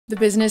The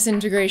business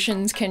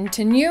integrations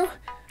continue.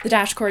 The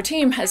Dash Core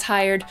team has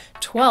hired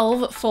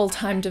 12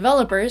 full-time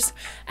developers,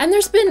 and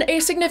there's been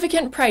a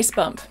significant price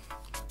bump.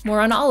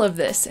 More on all of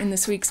this in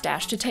this week's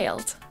Dash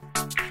Detailed.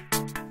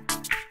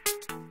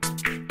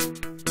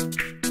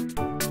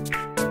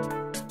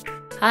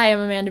 Hi,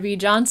 I'm Amanda B.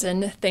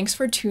 Johnson. Thanks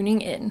for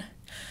tuning in.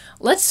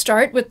 Let's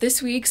start with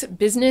this week's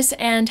business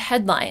and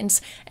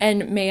headlines.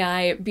 And may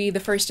I be the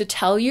first to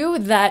tell you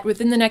that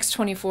within the next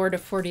 24 to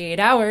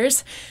 48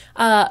 hours,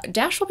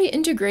 Dash will be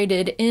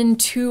integrated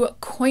into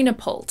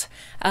Coinapult,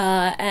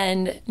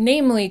 and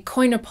namely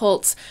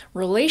Coinapult's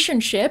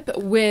relationship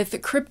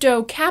with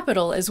crypto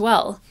capital as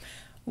well.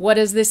 What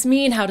does this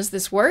mean? How does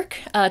this work?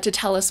 To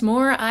tell us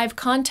more, I've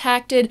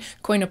contacted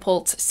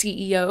Coinapult's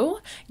CEO,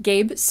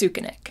 Gabe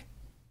Sukenik.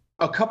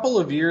 A couple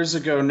of years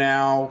ago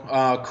now,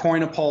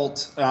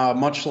 Coinapult,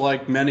 much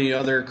like many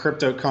other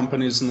crypto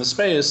companies in the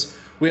space,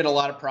 we had a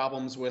lot of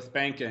problems with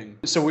banking.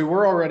 So we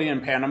were already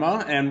in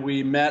Panama, and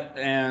we met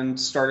and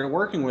started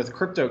working with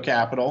Crypto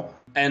Capital.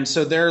 And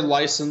so they're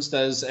licensed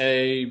as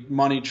a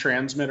money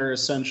transmitter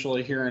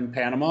essentially here in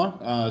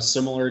Panama,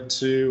 similar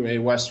to a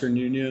Western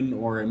Union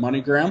or a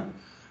MoneyGram.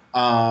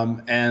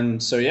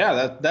 And so,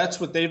 yeah, that's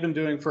what they've been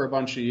doing for a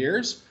bunch of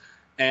years.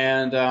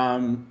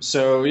 And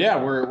so,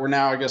 yeah, we're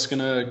now, I guess, going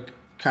to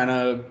kind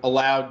of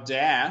allow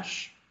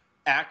Dash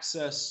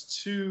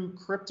access to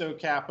Crypto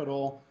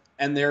Capital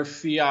and their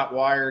fiat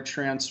wire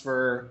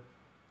transfer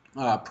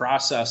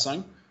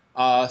processing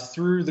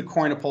through the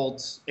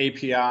Coinapult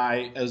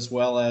API as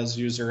well as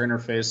user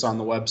interface on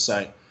the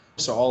website.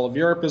 So all of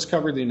Europe is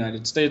covered, the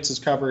United States is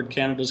covered,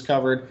 Canada's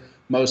covered,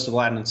 most of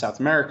Latin and South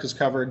America is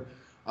covered,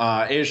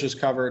 Asia's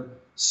covered.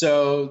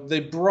 So they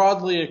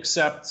broadly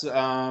accept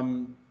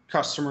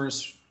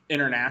customers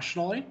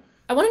internationally.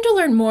 I wanted to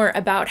learn more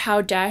about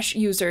how Dash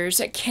users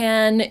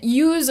can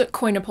use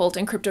Coinapult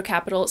and Crypto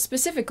Capital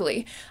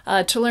specifically.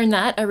 To learn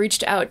that, I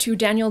reached out to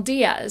Daniel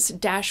Diaz,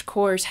 Dash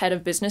Core's head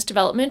of business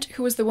development,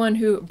 who was the one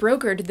who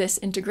brokered this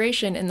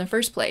integration in the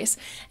first place.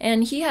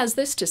 And he has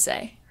this to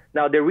say.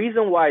 Now, the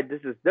reason why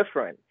this is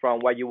different from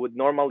what you would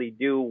normally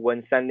do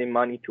when sending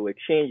money to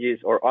exchanges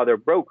or other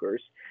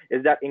brokers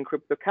is that in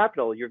Crypto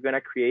Capital, you're going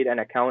to create an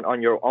account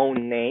on your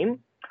own name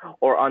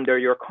or under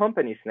your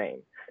company's name.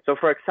 So,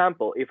 for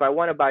example, if I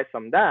want to buy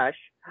some Dash,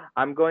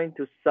 I'm going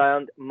to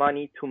send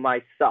money to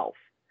myself.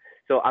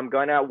 So I'm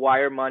going to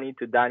wire money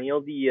to Daniel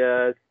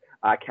Diaz,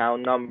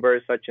 account number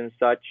such and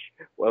such,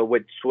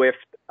 with Swift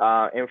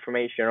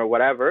information or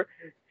whatever.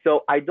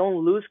 So I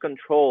don't lose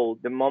control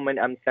the moment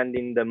I'm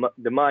sending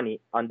the money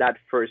on that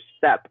first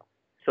step.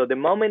 So the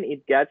moment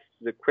it gets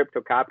to the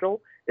Crypto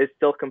Capital, it's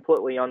still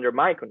completely under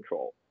my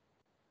control,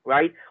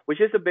 right?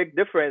 Which is a big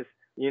difference.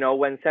 You know,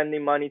 when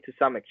sending money to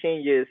some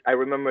exchanges, I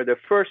remember the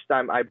first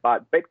time I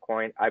bought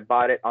Bitcoin, I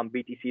bought it on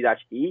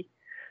BTC-E.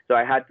 So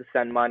I had to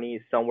send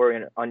money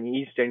somewhere on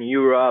Eastern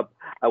Europe.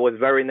 I was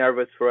very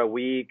nervous for a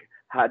week,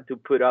 had to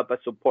put up a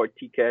support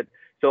ticket.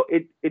 So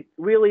it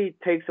really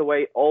takes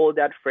away all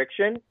that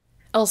friction.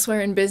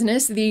 Elsewhere in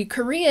business, the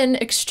Korean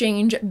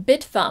exchange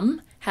Bithumb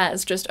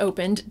has just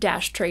opened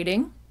Dash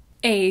trading.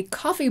 A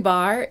coffee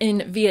bar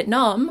in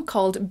Vietnam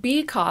called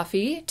B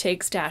Coffee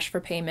takes Dash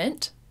for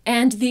payment.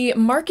 And the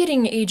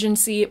marketing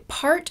agency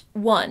Part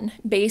 1,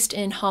 based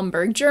in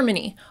Hamburg,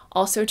 Germany,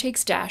 also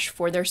takes Dash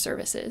for their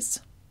services.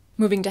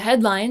 Moving to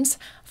headlines,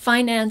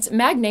 finance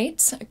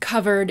magnates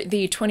covered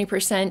the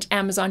 20%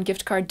 Amazon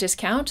gift card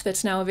discount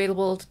that's now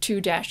available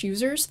to Dash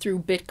users through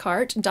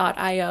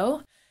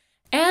bitcart.io.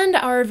 And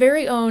our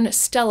very own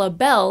Stella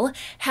Bell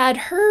had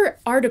her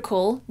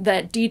article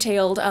that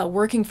detailed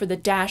working for the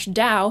Dash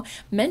DAO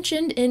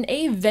mentioned in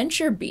a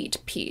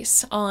VentureBeat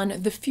piece on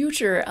the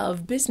future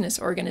of business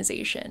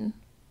organization.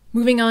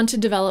 Moving on to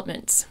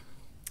developments.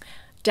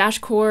 Dash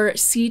Core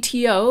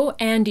CTO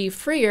Andy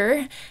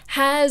Freer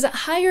has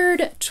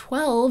hired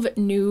 12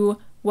 new,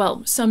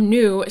 well, some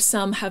new,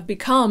 some have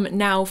become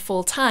now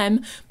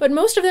full-time, but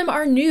most of them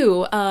are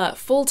new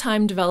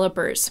full-time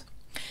developers.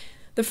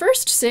 The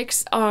first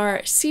 6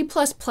 are C++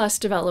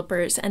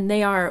 developers, and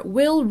they are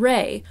Will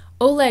Ray,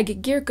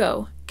 Oleg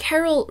Girko,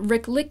 Carol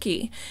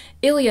Riklicki,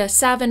 Ilya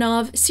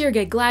Savinov,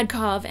 Sergey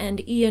Gladkov,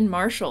 and Ian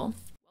Marshall.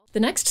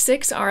 The next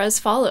 6 are as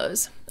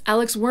follows.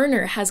 Alex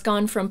Werner has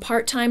gone from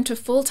part-time to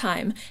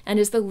full-time and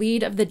is the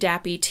lead of the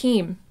DAPI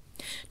team.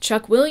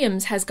 Chuck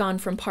Williams has gone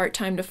from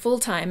part-time to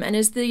full-time and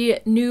is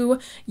the new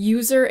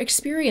user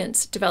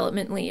experience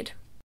development lead.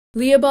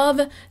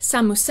 Lyubov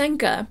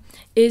Samusenka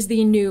is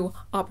the new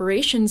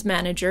operations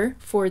manager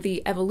for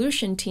the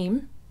Evolution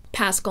team.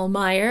 Pascal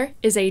Meyer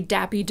is a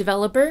DAPI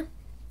developer.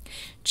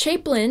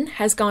 Chaplin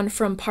has gone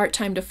from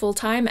part-time to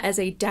full-time as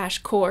a Dash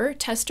Core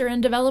tester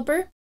and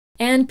developer.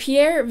 And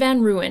Pierre Van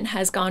Ruyen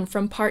has gone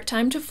from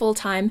part-time to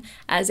full-time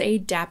as a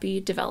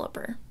DAPI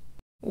developer.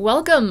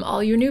 Welcome,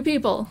 all you new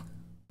people!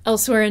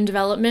 Elsewhere in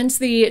developments,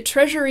 the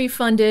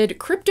Treasury-funded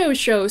crypto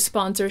show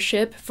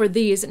sponsorship for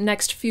these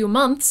next few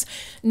months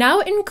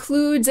now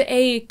includes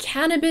a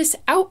cannabis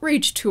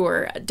outreach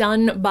tour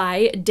done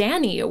by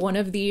Danny, one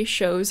of the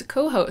show's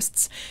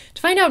co-hosts.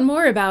 To find out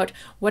more about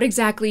what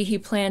exactly he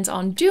plans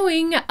on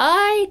doing,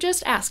 I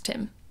just asked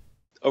him.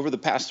 Over the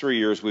past 3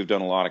 years, we've done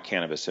a lot of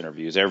cannabis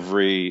interviews.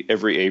 Every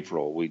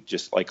April, we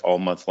just like all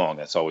month long,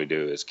 that's all we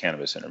do is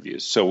cannabis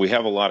interviews. So we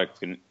have a lot of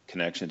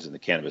connections in the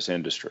cannabis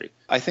industry.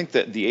 I think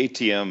that the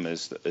ATM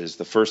is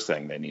the first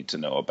thing they need to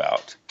know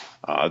about,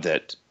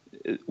 that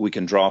we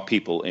can draw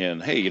people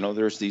in. Hey,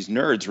 there's these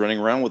nerds running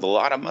around with a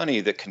lot of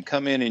money that can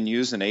come in and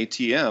use an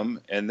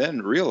ATM and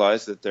then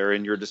realize that they're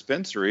in your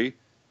dispensary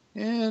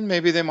and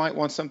maybe they might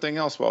want something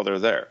else while they're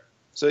there.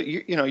 So,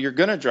 you're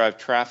going to drive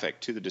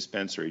traffic to the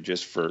dispensary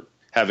just for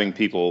having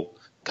people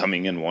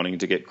coming in wanting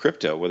to get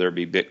crypto, whether it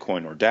be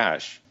Bitcoin or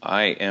Dash.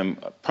 I am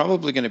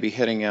probably going to be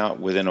heading out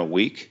within a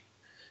week,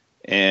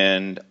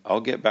 and I'll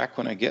get back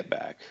when I get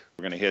back.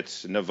 We're going to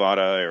hit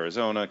Nevada,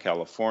 Arizona,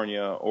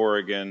 California,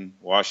 Oregon,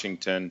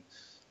 Washington.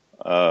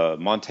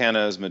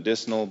 Montana is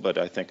medicinal, but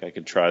I think I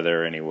could try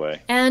there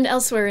anyway. And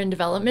elsewhere in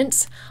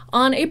developments,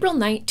 on April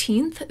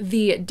 19th,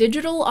 the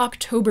Digital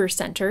October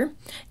Center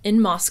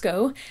in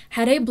Moscow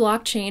had a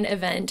blockchain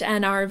event,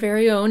 and our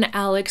very own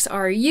Alex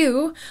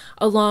RU,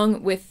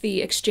 along with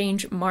the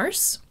exchange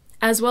Mars,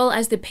 as well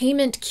as the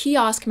payment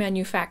kiosk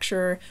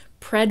manufacturer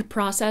Pred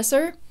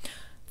Processor,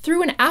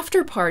 threw an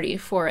after party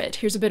for it.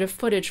 Here's a bit of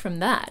footage from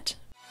that.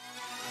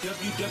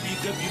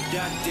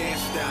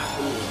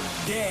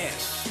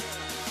 www.dash.org.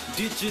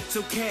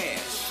 Digital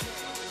cash.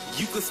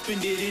 You can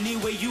spend it any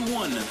way you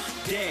wanna.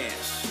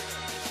 Dash.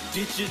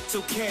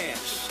 Digital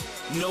cash.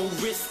 No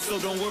risk, so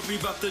don't worry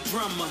about the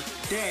drama.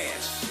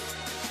 Dash.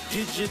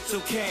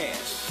 Digital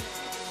cash.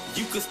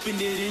 You can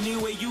spend it any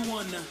way you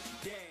wanna.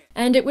 Dash.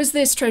 And it was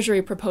this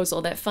Treasury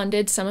proposal that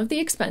funded some of the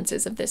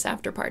expenses of this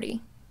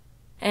after-party.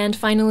 And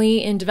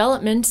finally, in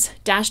developments,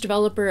 Dash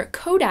developer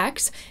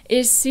Codax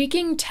is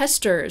seeking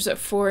testers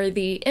for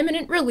the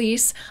imminent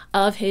release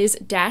of his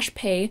Dash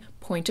Pay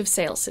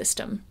point-of-sale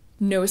system.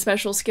 No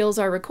special skills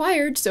are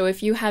required, so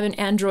if you have an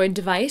Android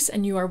device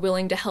and you are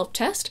willing to help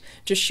test,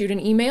 just shoot an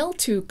email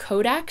to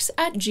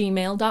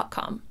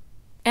codax@gmail.com.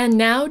 And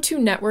now to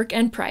network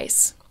and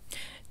price.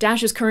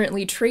 Dash is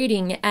currently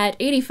trading at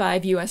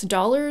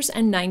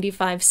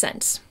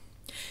 $85.95.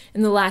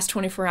 In the last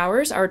 24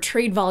 hours, our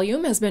trade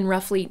volume has been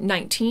roughly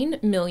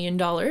 $19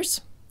 million,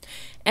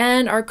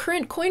 and our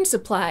current coin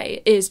supply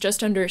is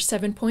just under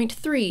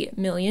 7.3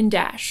 million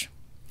Dash.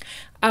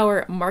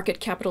 Our market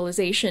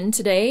capitalization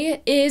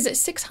today is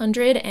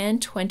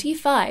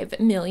 $625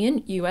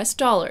 million US.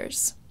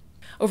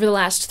 Over the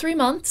last 3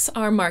 months,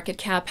 our market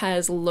cap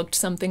has looked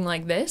something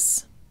like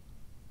this.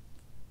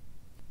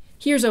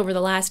 Here's over the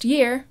last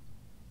year,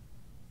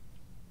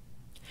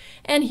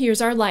 and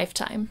here's our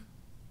lifetime.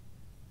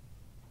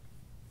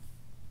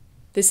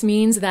 This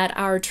means that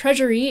our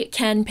Treasury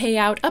can pay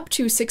out up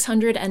to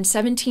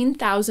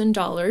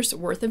 $617,000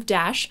 worth of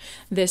Dash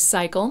this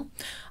cycle,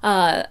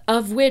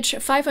 of which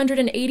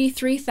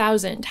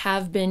 $583,000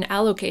 have been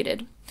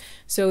allocated.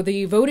 So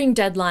the voting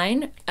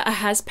deadline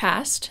has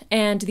passed,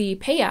 and the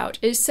payout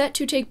is set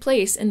to take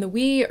place in the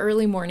wee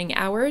early morning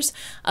hours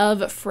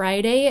of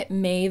Friday,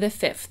 May the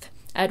 5th,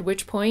 at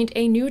which point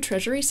a new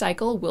Treasury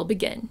cycle will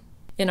begin.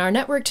 In our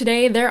network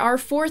today, there are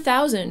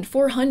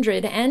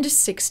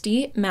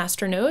 4,460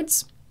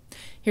 masternodes.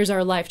 Here's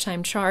our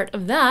lifetime chart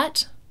of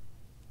that.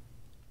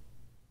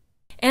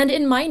 And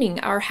in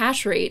mining, our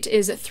hash rate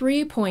is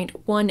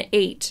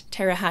 3.18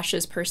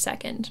 terahashes per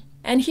second.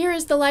 And here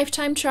is the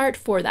lifetime chart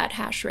for that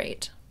hash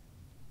rate.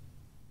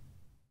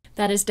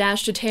 That is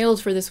Dash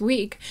detailed for this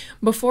week.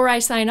 Before I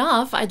sign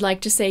off, I'd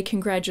like to say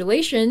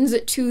congratulations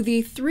to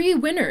the 3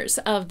 winners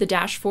of the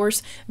Dash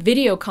Force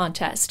video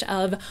contest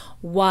of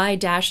why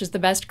Dash is the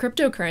best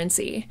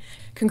cryptocurrency.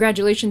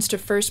 Congratulations to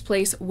first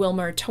place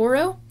Wilmer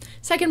Toro,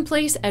 second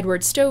place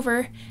Edward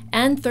Stover,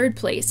 and third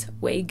place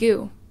Wei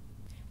Gu.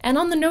 And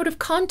on the note of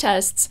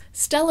contests,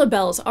 Stella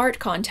Bell's art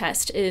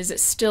contest is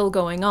still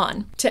going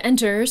on. To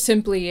enter,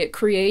 simply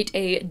create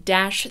a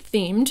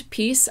Dash-themed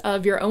piece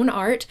of your own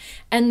art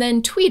and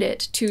then tweet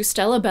it to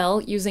Stella Bell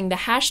using the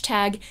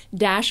hashtag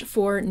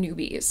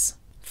Dash4Newbies.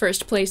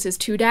 First place is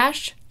 2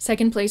 Dash,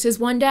 second place is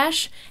 1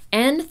 Dash,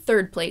 and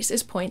third place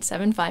is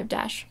 0.75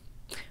 Dash.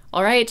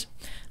 All right.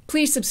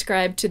 Please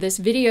subscribe to this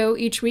video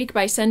each week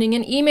by sending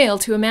an email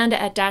to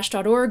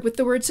amanda@dash.org with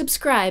the word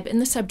subscribe in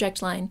the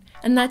subject line.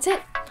 And that's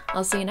it.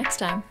 I'll see you next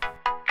time.